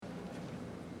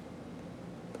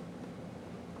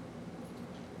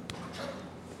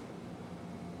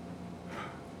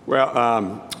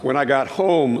When I got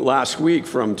home last week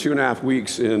from 2.5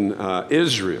 weeks in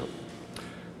Israel,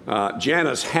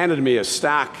 Janice handed me a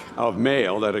stack of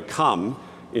mail that had come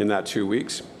in that 2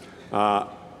 weeks.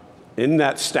 In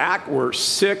that stack were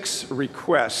 6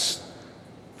 requests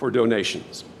for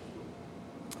donations.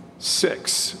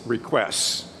 6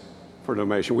 requests for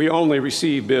donation. We only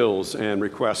receive bills and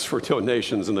requests for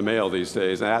donations in the mail these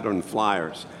days, and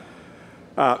flyers.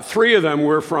 3 of them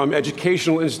were from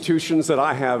educational institutions that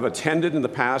I have attended in the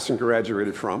past and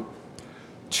graduated from.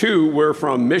 2 were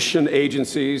from mission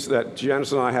agencies that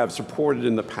Janice and I have supported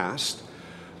in the past.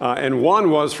 And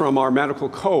 1 was from our medical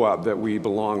co-op that we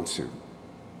belong to.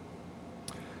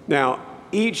 Now,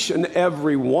 each and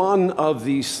every one of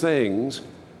these things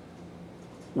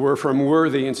were from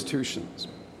worthy institutions.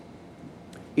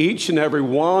 Each and every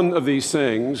one of these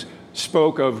things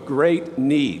spoke of great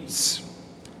needs.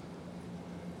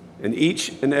 And each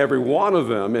and every one of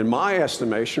them, in my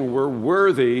estimation, were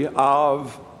worthy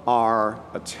of our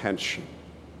attention.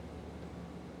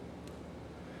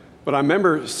 But I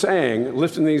remember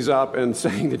lifting these up and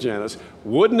saying to Janice,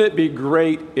 wouldn't it be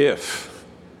great if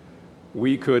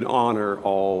we could honor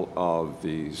all of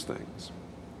these things?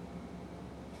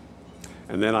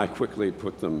 And then I quickly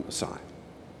put them aside.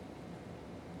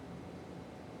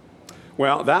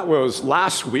 Well, that was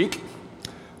last week,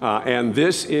 and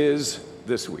this is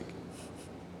this week.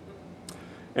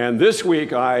 And this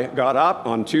week I got up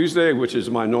on Tuesday, which is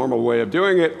my normal way of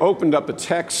doing it, opened up the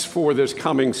text for this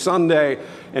coming Sunday,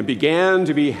 and began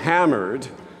to be hammered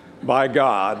by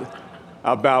God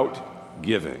about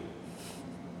giving.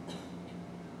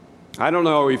 I don't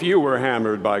know if you were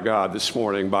hammered by God this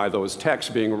morning by those texts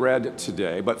being read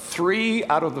today, but 3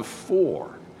 out of the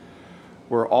 4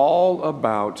 were all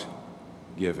about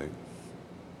giving.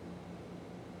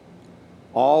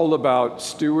 All about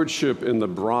stewardship in the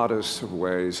broadest of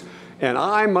ways. And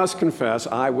I must confess,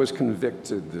 I was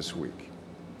convicted this week.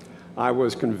 I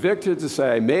was convicted to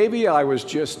say maybe I was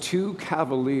just too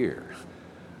cavalier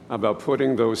about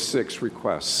putting those 6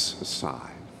 requests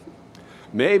aside.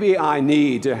 Maybe I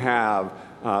need to have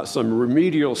some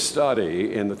remedial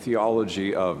study in the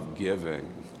theology of giving.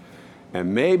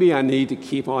 And maybe I need to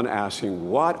keep on asking,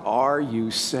 what are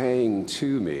you saying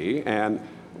to me? And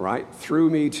right through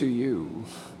me to you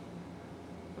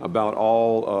about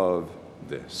all of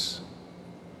this.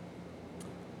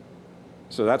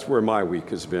 So that's where my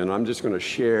week has been. I'm just going to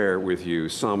share with you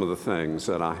some of the things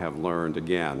that I have learned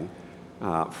again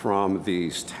from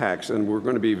these texts. And we're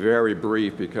going to be very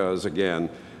brief because, again,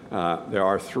 there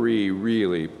are 3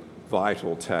 really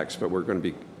vital texts, but we're going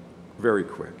to be very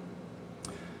quick.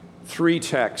 3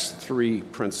 texts, 3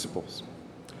 principles.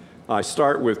 I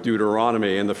start with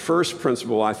Deuteronomy, and the first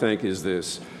principle, I think, is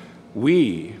this.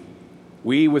 We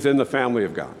within the family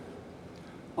of God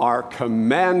are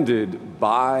commanded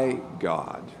by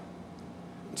God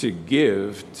to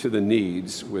give to the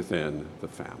needs within the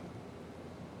family.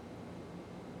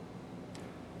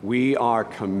 We are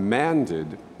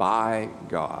commanded by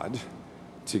God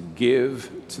to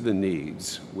give to the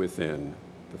needs within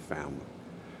the family.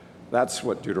 That's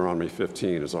what Deuteronomy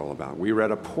 15 is all about. We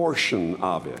read a portion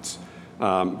of it.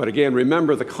 But again,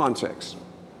 remember the context.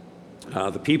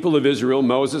 The people of Israel,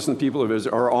 Moses and the people of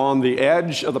Israel, are on the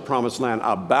edge of the promised land,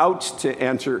 about to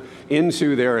enter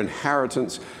into their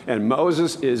inheritance. And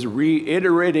Moses is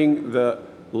reiterating the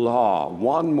law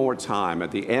one more time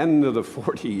at the end of the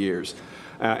 40 years.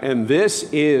 And this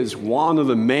is one of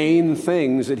the main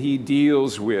things that he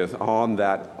deals with on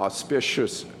that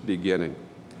auspicious beginning.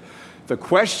 The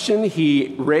question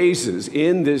he raises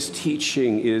in this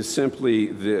teaching is simply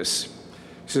this.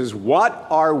 He says, what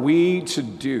are we to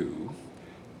do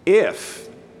if,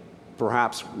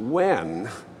 perhaps when,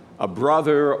 a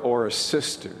brother or a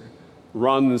sister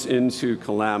runs into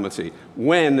calamity?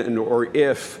 When or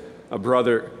if a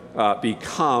brother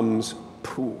becomes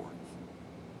poor?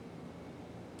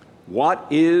 What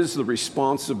is the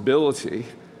responsibility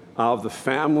of the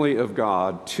family of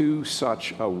God to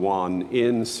such a one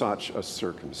in such a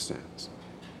circumstance?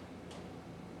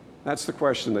 That's the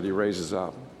question that he raises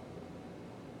up.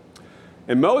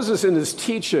 And Moses, in his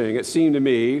teaching, it seemed to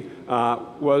me,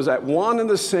 was at one and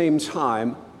the same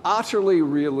time utterly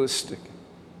realistic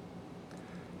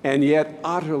and yet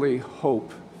utterly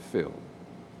hope-filled.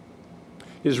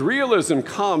 His realism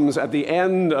comes at the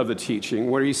end of the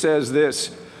teaching where he says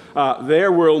this,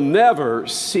 there will never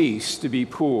cease to be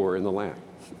poor in the land.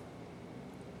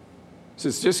 So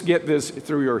just get this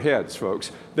through your heads,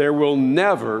 folks. There will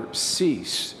never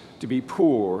cease to be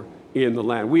poor in the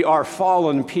land. We are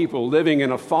fallen people living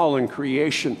in a fallen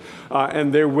creation,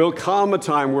 and there will come a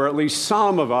time where at least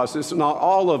some of us, it's not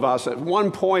all of us, at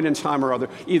one point in time or other,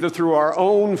 either through our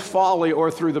own folly or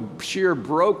through the sheer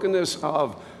brokenness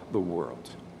of the world,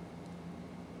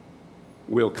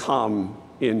 will come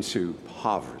into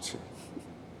poverty,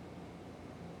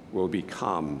 will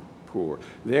become poor.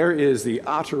 There is the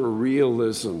utter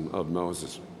realism of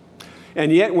Moses.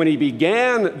 And yet, when he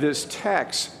began this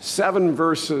text 7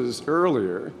 verses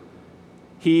earlier,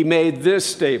 he made this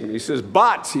statement. He says,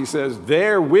 "But," he says,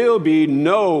 "there will be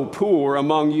no poor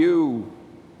among you."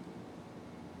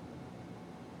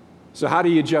 So how do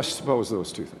you juxtapose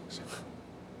those two things?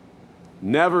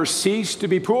 Never cease to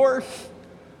be poor,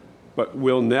 but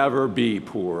will never be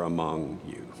poor among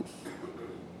you.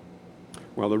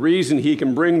 Well, the reason he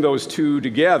can bring those two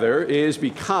together is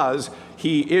because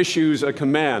he issues a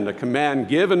command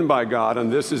given by God,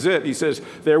 and this is it. He says,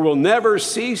 "There will never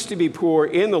cease to be poor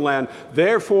in the land,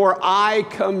 therefore I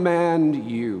command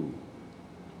you."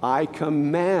 I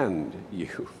command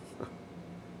you.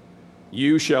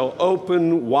 "You shall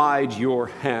open wide your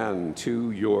hand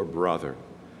to your brother,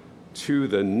 to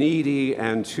the needy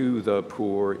and to the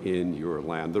poor in your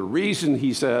land." The reason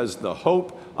he says the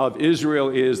hope of Israel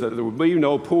is that there will be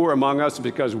no poor among us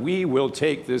because we will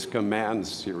take this command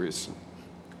seriously.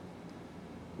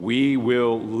 We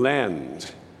will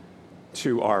lend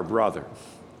to our brother.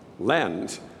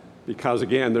 Lend, because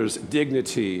again, there's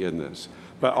dignity in this.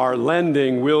 But our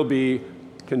lending will be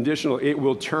conditional. It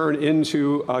will turn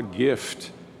into a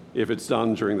gift if it's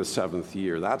done during the 7th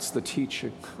year. That's the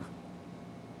teaching.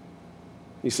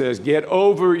 He says, get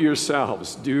over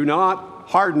yourselves. Do not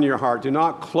harden your heart. Do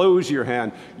not close your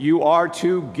hand. You are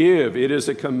to give. It is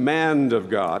a command of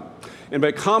God. And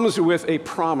it comes with a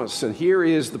promise. And here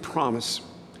is the promise.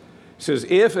 It says,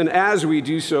 if and as we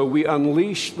do so, we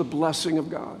unleash the blessing of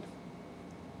God.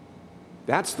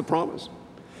 That's the promise.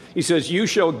 He says, you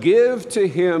shall give to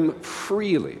him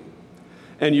freely,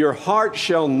 and your heart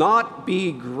shall not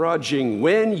be grudging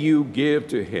when you give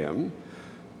to him.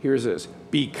 Here's this.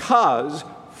 Because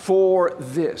for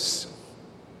this.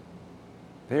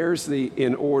 There's the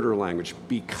in order language.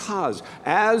 Because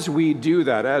as we do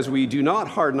that, as we do not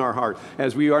harden our heart,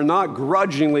 as we are not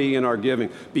grudgingly in our giving,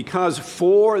 because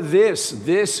for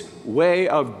this way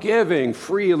of giving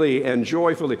freely and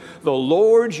joyfully, the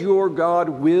Lord your God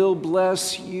will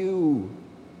bless you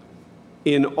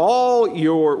in all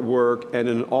your work and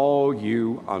in all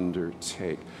you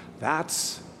undertake.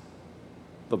 That's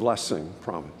the blessing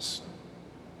promised.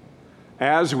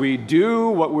 As we do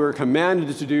what we're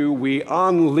commanded to do, we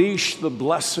unleash the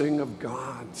blessing of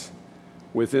God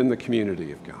within the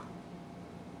community of God.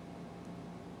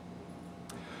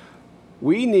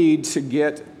 We need to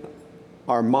get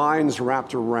our minds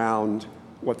wrapped around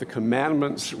what the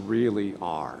commandments really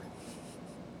are.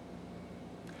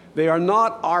 They are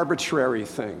not arbitrary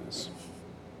things.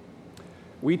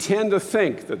 We tend to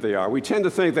think that they are. We tend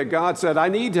to think that God said, I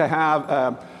need to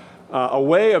have a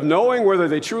way of knowing whether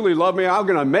they truly love me. I'm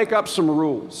going to make up some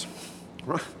rules.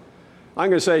 I'm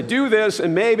going to say, do this,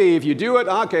 and maybe if you do it,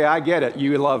 okay, I get it,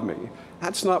 you love me.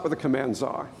 That's not what the commands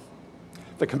are.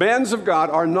 The commands of God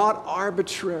are not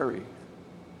arbitrary.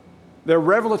 They're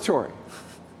revelatory.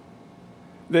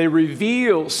 They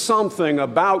reveal something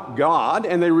about God,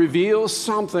 and they reveal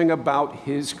something about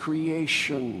his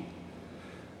creation,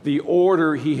 the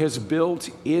order he has built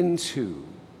into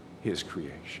his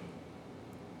creation.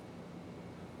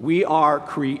 We are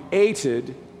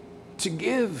created to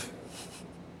give.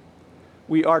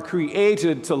 We are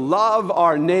created to love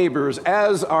our neighbors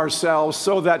as ourselves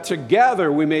so that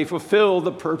together we may fulfill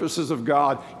the purposes of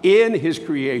God in his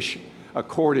creation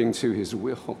according to his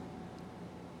will.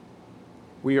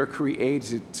 We are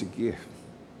created to give.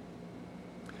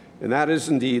 And that is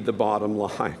indeed the bottom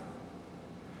line.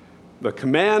 The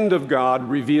command of God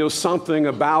reveals something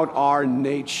about our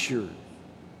nature.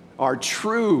 Our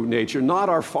true nature, not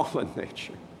our fallen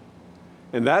nature.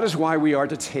 And that is why we are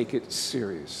to take it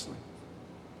seriously.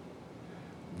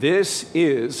 This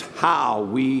is how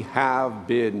we have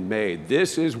been made.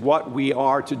 This is what we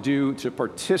are to do to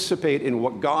participate in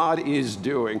what God is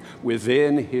doing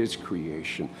within his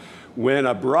creation. When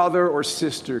a brother or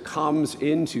sister comes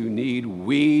into need,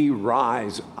 we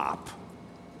rise up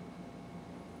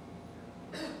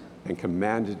and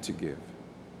commanded to give.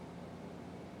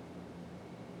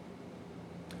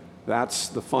 That's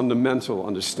the fundamental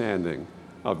understanding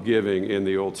of giving in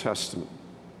the Old Testament.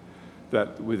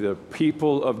 That the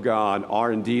people of God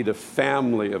are indeed a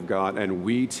family of God, and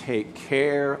we take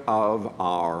care of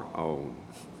our own.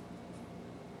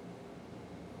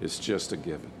 It's just a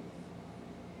given.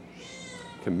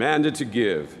 Commanded to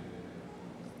give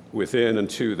within and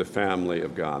to the family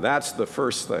of God. That's the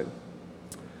first thing.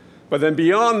 But then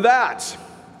beyond that,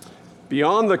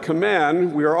 beyond the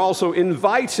command, we are also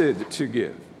invited to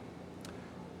give.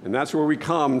 And that's where we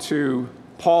come to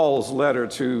Paul's letter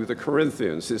to the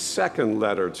Corinthians, his second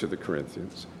letter to the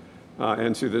Corinthians,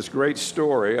 and to this great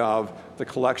story of the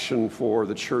collection for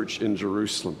the church in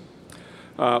Jerusalem.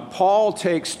 Paul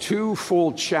takes 2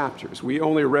 full chapters. We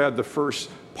only read the first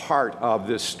part of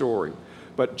this story.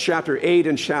 But chapter 8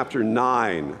 and chapter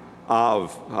 9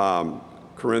 of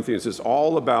Corinthians is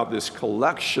all about this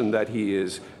collection that he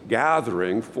is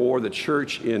gathering for the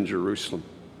church in Jerusalem.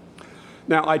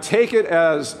 Now, I take it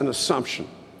as an assumption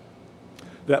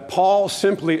that Paul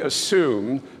simply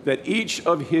assumed that each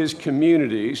of his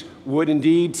communities would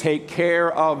indeed take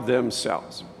care of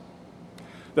themselves,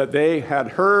 that they had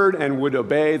heard and would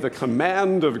obey the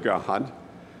command of God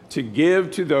to give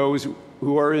to those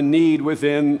who are in need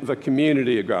within the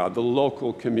community of God, the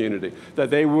local community, that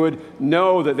they would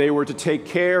know that they were to take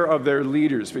care of their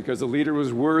leaders because the leader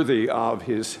was worthy of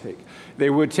his sake. They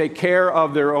would take care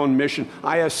of their own mission.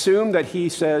 I assume that he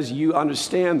says, you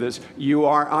understand this, you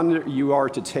are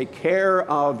to take care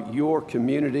of your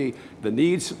community, the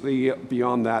needs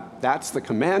beyond that. That's the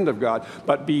command of God.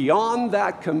 But beyond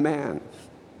that command,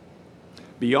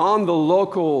 beyond the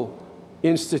local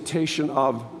institution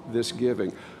of this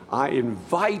giving, I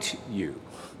invite you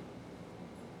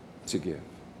to give.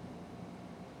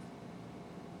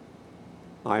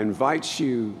 I invite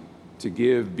you to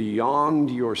give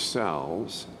beyond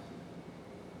yourselves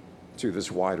to this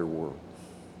wider world.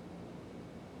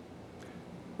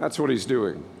 That's what he's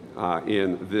doing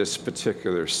in this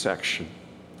particular section.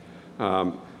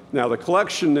 Now, the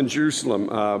collection in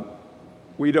Jerusalem,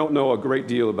 we don't know a great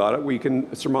deal about it. We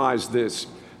can surmise this.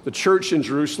 The church in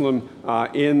Jerusalem,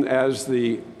 as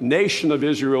the nation of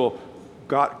Israel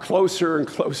got closer and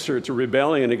closer to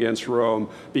rebellion against Rome,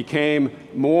 became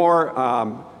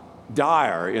more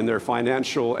dire in their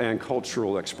financial and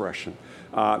cultural expression.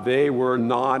 They were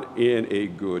not in a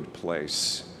good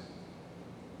place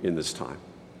in this time.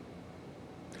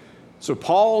 So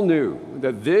Paul knew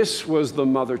that this was the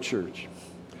mother church.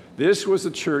 This was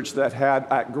a church that had,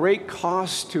 at great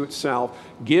cost to itself,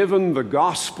 given the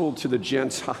gospel to the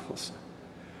Gentiles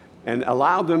and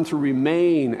allowed them to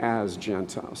remain as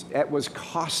Gentiles. It was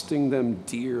costing them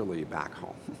dearly back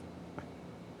home.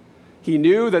 He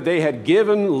knew that they had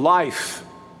given life,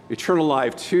 eternal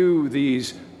life, to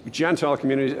these Gentile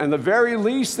communities, and the very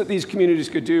least that these communities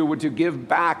could do would to give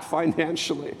back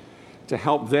financially to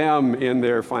help them in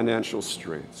their financial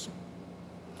straits.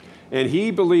 And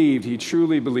he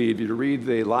truly believed, you read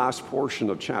the last portion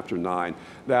of chapter 9,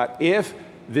 that if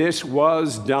this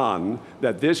was done,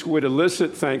 that this would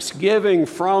elicit thanksgiving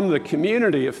from the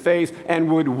community of faith and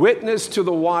would witness to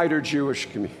the wider Jewish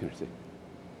community.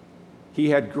 He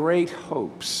had great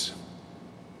hopes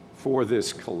for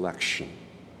this collection.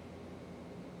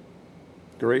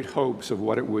 Great hopes of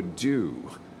what it would do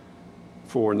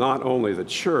for not only the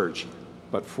church,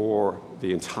 but for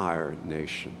the entire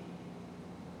nation.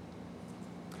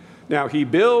 Now, he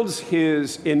builds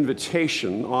his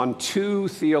invitation on 2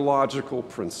 theological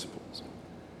principles.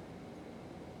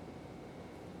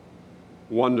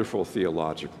 Wonderful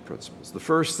theological principles. The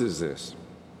first is this.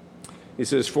 He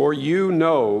says, "For you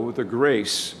know the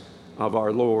grace of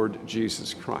our Lord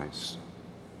Jesus Christ,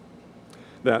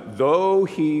 that though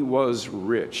he was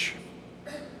rich,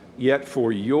 yet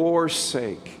for your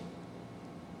sake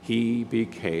he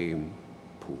became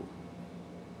poor,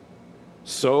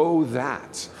 so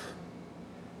that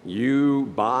you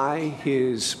by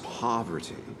his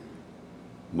poverty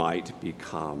might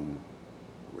become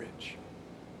rich."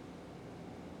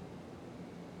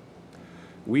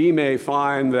 We may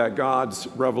find that God's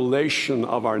revelation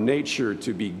of our nature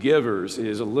to be givers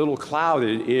is a little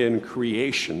clouded in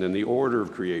creation, in the order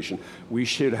of creation. We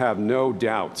should have no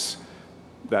doubts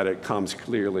that it comes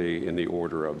clearly in the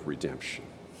order of redemption.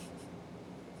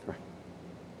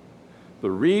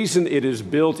 The reason it is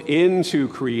built into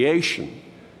creation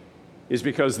is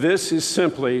because this is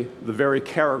simply the very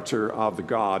character of the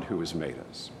God who has made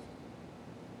us.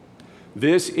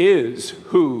 This is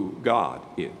who God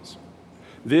is.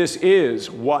 This is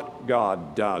what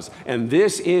God does. And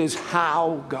this is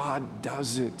how God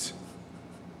does it.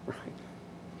 Right?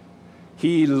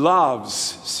 He loves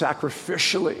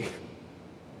sacrificially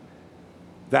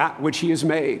that which he has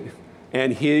made.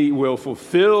 And he will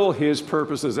fulfill his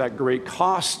purposes at great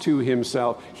cost to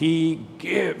himself. He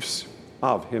gives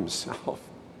of himself.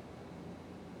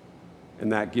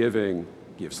 And that giving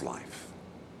gives life.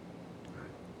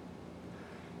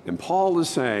 And Paul is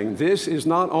saying this is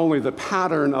not only the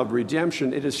pattern of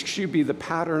redemption, should be the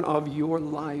pattern of your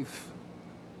life.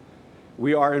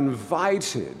 We are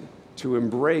invited to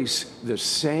embrace the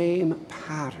same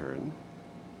pattern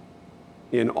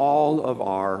in all of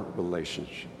our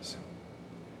relationships.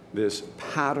 This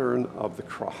pattern of the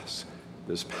cross,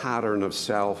 this pattern of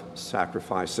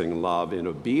self-sacrificing love in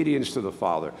obedience to the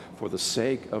Father for the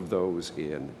sake of those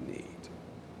in need.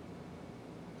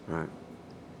 All right.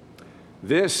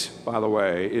 This, by the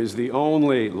way, is the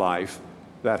only life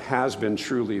that has been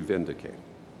truly vindicated.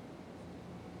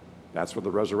 That's what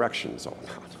the resurrection is all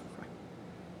about.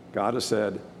 God has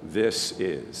said, this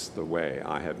is the way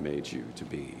I have made you to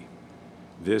be.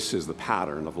 This is the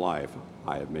pattern of life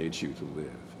I have made you to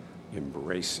live.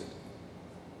 Embrace it.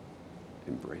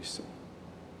 Embrace it.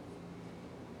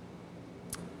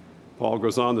 Paul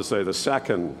goes on to say the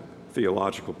second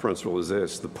theological principle is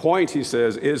this. The point, he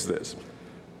says, is this.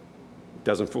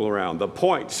 Doesn't fool around. The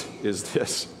point is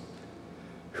this.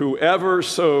 Whoever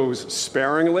sows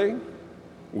sparingly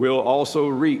will also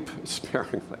reap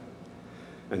sparingly.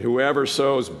 And whoever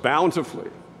sows bountifully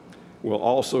will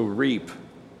also reap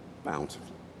bountifully.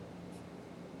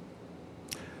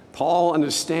 Paul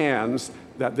understands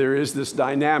that there is this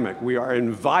dynamic. We are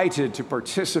invited to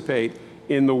participate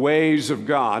in the ways of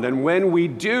God. And when we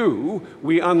do,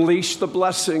 we unleash the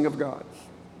blessing of God.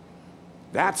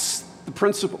 That's the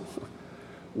principle.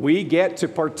 We get to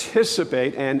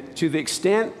participate, and to the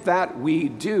extent that we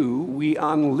do, we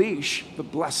unleash the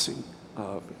blessing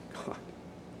of God.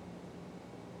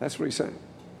 That's what he's saying.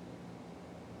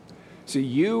 See,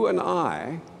 you and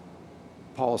I,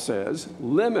 Paul says,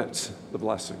 limit the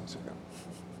blessings of God.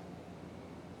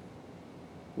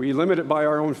 We limit it by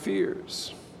our own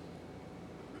fears.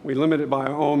 We limit it by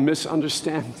our own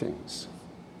misunderstandings.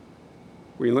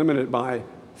 We limit it by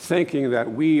thinking that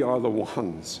we are the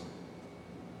ones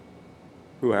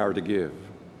who are to give,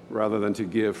 rather than to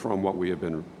give from what we have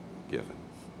been given.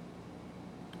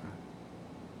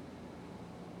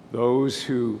 Those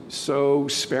who sow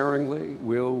sparingly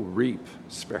will reap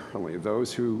sparingly.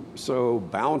 Those who sow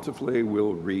bountifully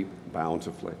will reap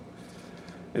bountifully.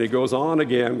 And he goes on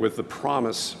again with the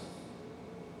promise.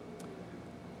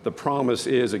 The promise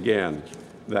is, again,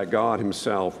 that God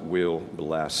himself will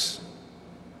bless,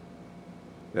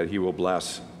 that he will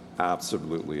bless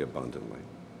absolutely abundantly.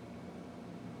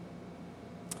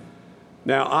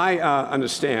 Now, I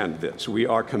understand this. We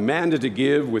are commanded to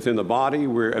give within the body.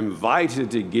 We're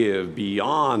invited to give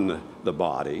beyond the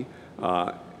body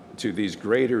to these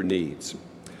greater needs.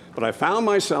 But I found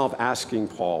myself asking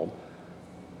Paul,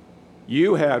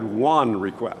 you had one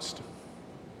request.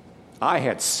 I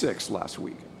had 6 last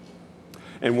week.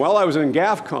 And while I was in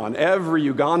GAFCON, every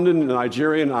Ugandan and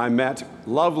Nigerian I met,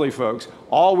 lovely folks,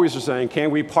 always are saying,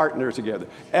 can we partner together?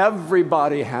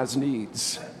 Everybody has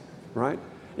needs, right?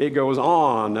 It goes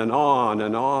on and on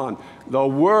and on. The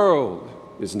world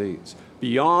is needs.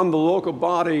 Beyond the local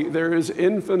body, there is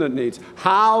infinite needs.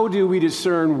 How do we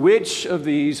discern which of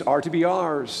these are to be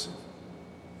ours?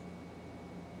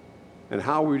 And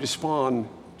how we respond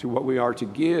to what we are to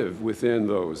give within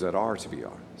those that are to be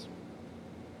ours?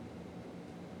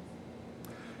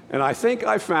 And I think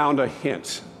I found a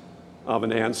hint of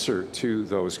an answer to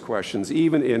those questions,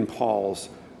 even in Paul's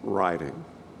writing.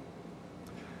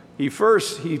 He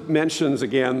mentions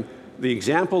again the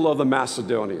example of the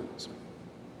Macedonians.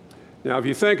 Now, if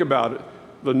you think about it,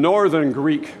 the northern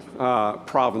Greek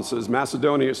provinces,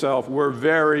 Macedonia itself, were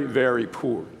very, very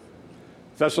poor.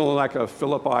 Thessalonica,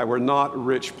 Philippi were not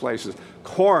rich places.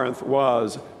 Corinth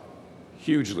was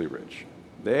hugely rich.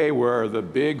 They were the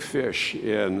big fish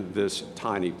in this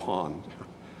tiny pond.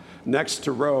 Next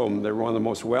to Rome, they were one of the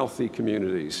most wealthy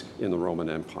communities in the Roman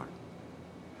Empire.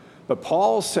 But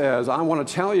Paul says, I want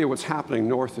to tell you what's happening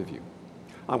north of you.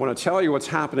 I want to tell you what's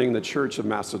happening in the church of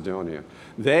Macedonia.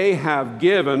 They have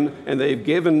given, and they've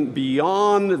given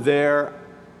beyond their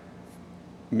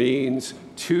means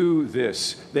to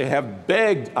this. They have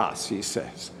begged us, he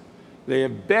says. They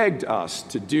have begged us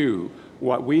to do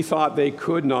what we thought they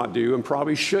could not do and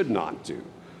probably should not do,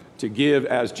 to give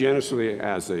as generously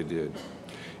as they did.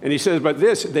 And he says, but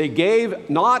this, they gave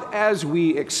not as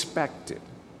we expected.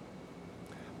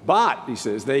 But, he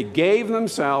says, they gave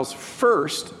themselves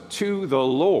first to the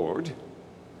Lord,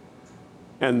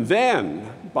 and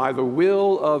then, by the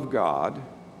will of God,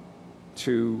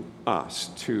 to us,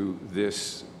 to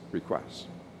this request.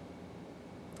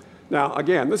 Now,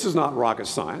 again, this is not rocket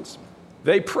science.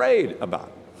 They prayed about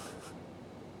it,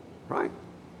 right?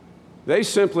 They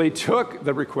simply took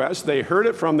the request. They heard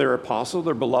it from their apostle,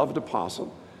 their beloved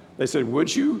apostle. They said,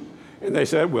 would you? And they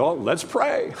said, well, let's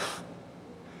pray.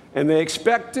 And they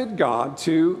expected God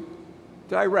to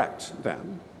direct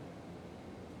them.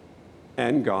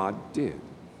 And God did.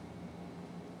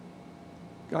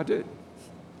 God did.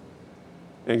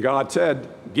 And God said,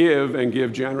 give and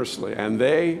give generously. And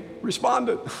they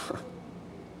responded.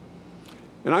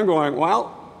 And I'm going,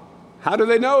 well, how do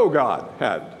they know God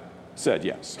had said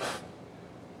yes?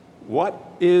 What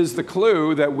is the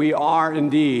clue that we are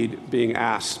indeed being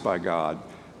asked by God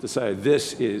to say,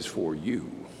 this is for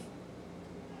you?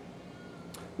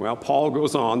 Well, Paul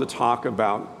goes on to talk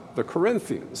about the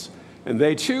Corinthians, and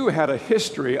they too had a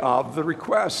history of the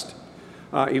request.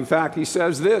 In fact, he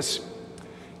says this.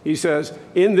 He says,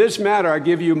 in this matter, I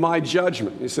give you my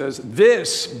judgment. He says,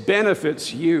 this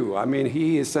benefits you. I mean,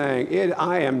 he is saying,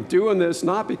 I am doing this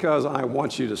not because I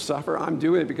want you to suffer. I'm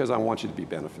doing it because I want you to be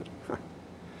benefited.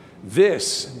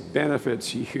 This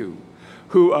benefits you,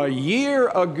 who a year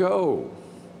ago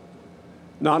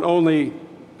not only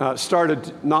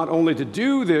started not only to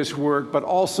do this work, but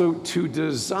also to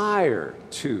desire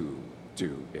to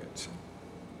do it.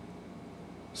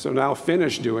 So now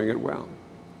finish doing it well.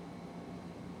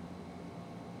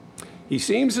 He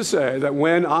seems to say that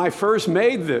when I first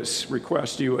made this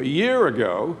request to you a year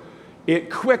ago, it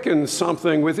quickened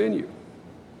something within you.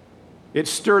 It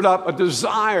stirred up a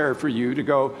desire for you to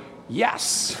go,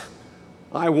 yes,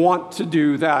 I want to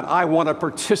do that. I want to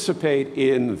participate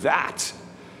in that.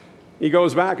 He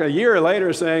goes back a year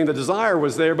later saying the desire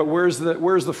was there, but where's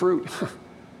the fruit?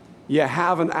 You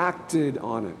haven't acted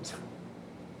on it.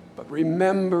 But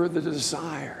remember the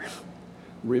desire.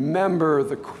 Remember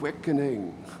the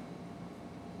quickening.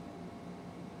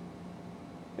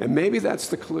 And maybe that's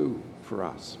the clue for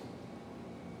us.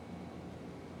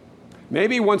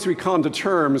 Maybe once we come to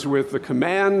terms with the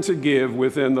command to give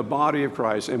within the body of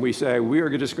Christ, and we say, we are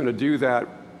just going to do that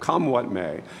come what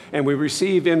may, and we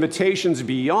receive invitations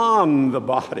beyond the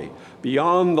body,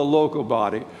 beyond the local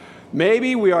body,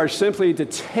 maybe we are simply to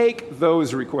take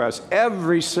those requests,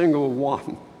 every single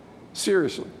one,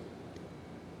 seriously,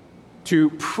 to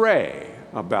pray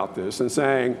about this and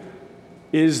saying,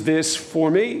 is this for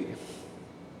me?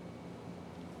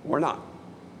 Or not.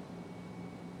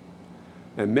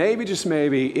 And maybe, just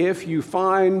maybe, if you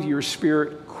find your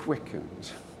spirit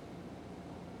quickened,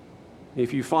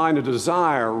 if you find a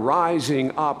desire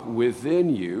rising up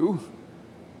within you,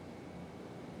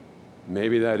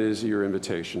 maybe that is your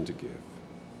invitation to give.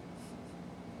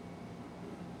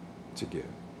 To give.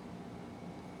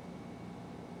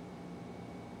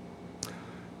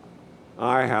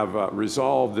 I have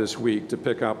resolved this week to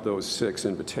pick up those 6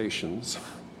 invitations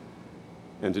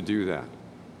and to do that.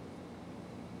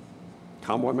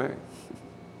 Come what may.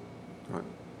 Right.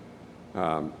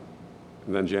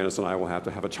 And then Janice and I will have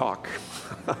to have a talk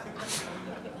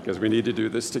because we need to do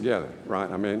this together,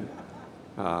 right? I mean,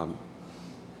 but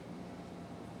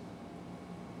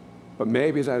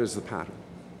maybe that is the pattern.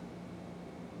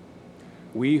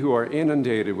 We who are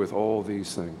inundated with all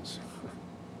these things,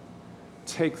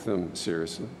 take them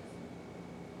seriously.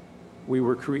 We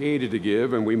were created to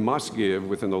give, and we must give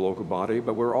within the local body,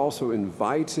 but we're also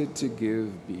invited to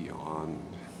give beyond,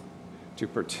 to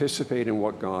participate in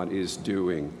what God is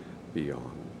doing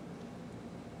beyond.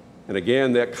 And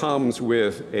again, that comes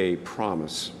with a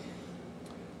promise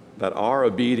that our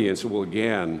obedience will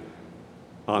again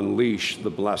unleash the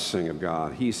blessing of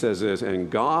God. He says this, and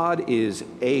God is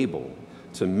able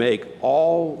to make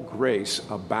all grace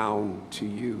abound to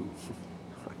you.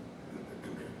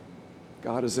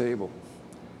 God is able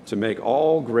to make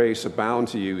all grace abound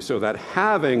to you, so that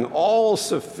having all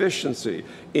sufficiency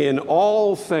in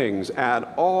all things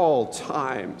at all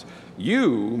times,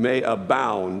 you may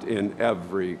abound in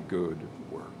every good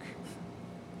work.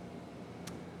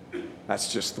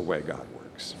 That's just the way God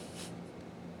works.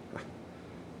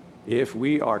 If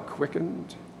we are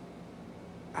quickened,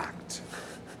 act.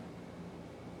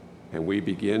 And we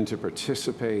begin to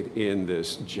participate in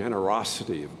this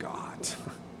generosity of God,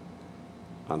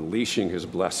 unleashing his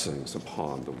blessings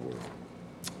upon the world.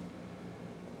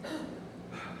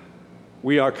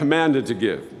 We are commanded to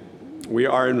give. We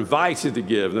are invited to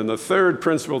give. And the third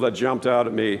principle that jumped out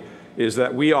at me is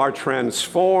that we are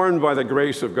transformed by the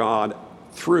grace of God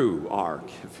through our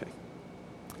giving.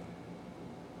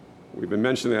 We've been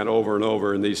mentioning that over and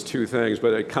over in these 2 things,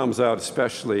 but it comes out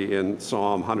especially in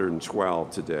Psalm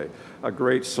 112 today. A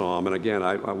great psalm, and again,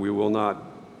 we will not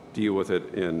deal with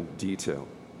it in detail.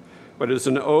 But it's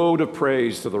an ode of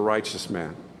praise to the righteous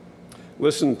man.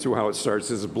 Listen to how it starts.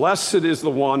 It says, blessed is the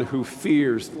one who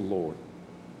fears the Lord,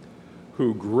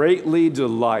 who greatly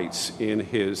delights in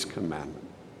his commandment.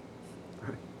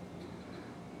 Right?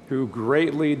 Who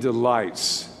greatly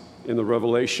delights in the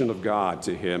revelation of God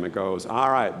to him and goes, all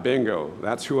right, bingo,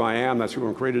 that's who I am, that's who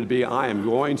I'm created to be. I am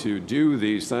going to do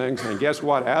these things, and guess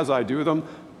what? As I do them,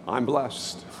 I'm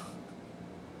blessed.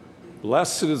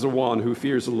 Blessed is the one who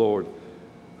fears the Lord,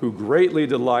 who greatly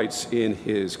delights in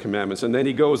his commandments. And then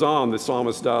he goes on, the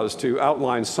psalmist does, to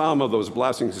outline some of those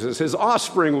blessings. He says, his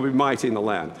offspring will be mighty in the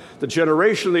land. The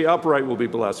generation of the upright will be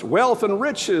blessed. Wealth and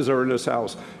riches are in his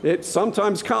house. It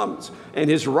sometimes comes, and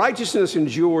his righteousness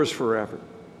endures forever.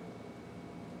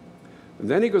 And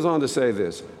then he goes on to say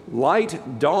this,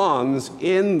 light dawns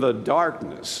in the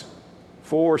darkness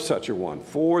for such a one,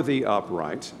 for the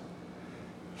upright.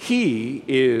 He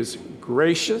is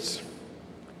gracious,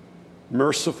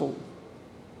 merciful,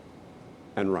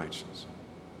 and righteous.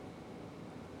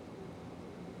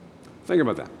 Think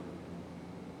about that.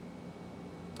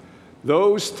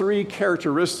 Those three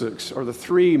characteristics are the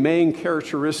three main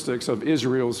characteristics of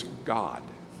Israel's God.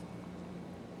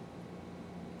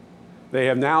 They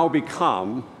have now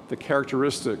become the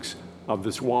characteristics of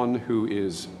this one who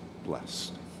is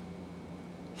blessed.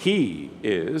 He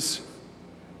is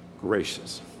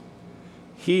gracious.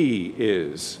 He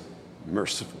is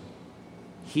merciful.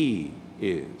 He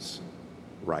is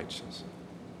righteous.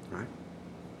 Right?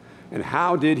 And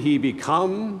how did he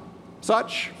become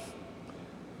such?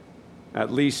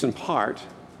 At least in part,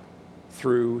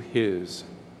 through his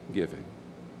giving.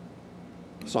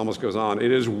 The psalmist goes on,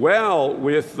 it is well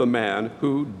with the man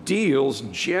who deals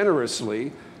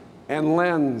generously and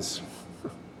lends,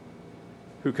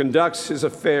 who conducts his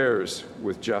affairs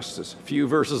with justice. A few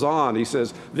verses on, he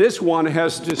says, this one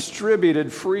has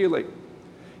distributed freely.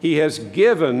 He has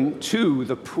given to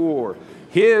the poor.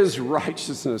 His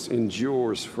righteousness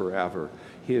endures forever.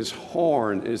 His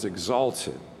horn is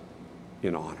exalted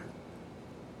in honor.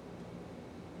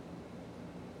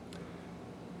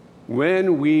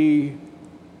 When we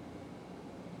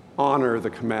honor the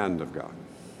command of God,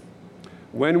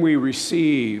 when we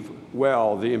receive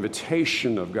well the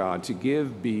invitation of God to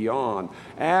give beyond,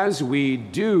 as we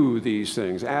do these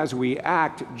things, as we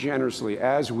act generously,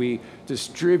 as we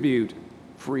distribute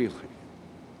freely,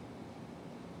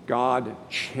 God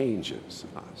changes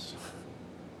us.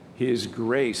 His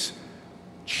grace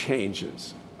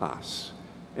changes us,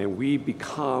 and we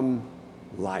become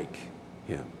like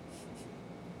him.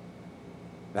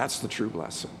 That's the true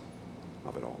blessing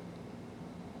of it all.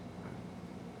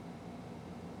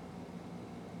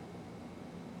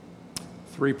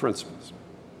 Three principles.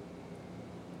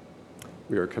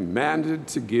 We are commanded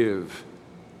to give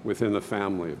within the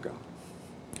family of God.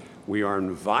 We are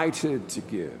invited to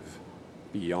give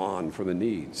beyond for the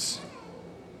needs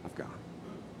of God.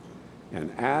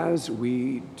 And as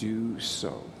we do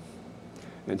so,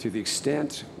 and to the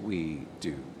extent we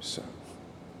do so,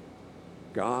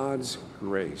 God's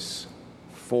grace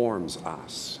forms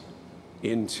us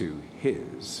into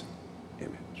his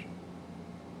image.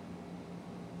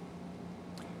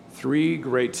 Three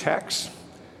great texts,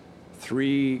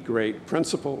 three great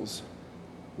principles,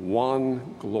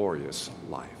 one glorious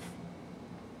life.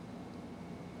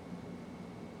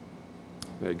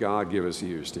 May God give us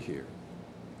ears to hear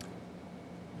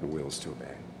and wills to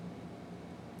obey.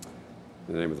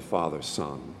 In the name of the Father,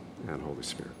 Son, and Holy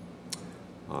Spirit.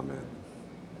 Amen.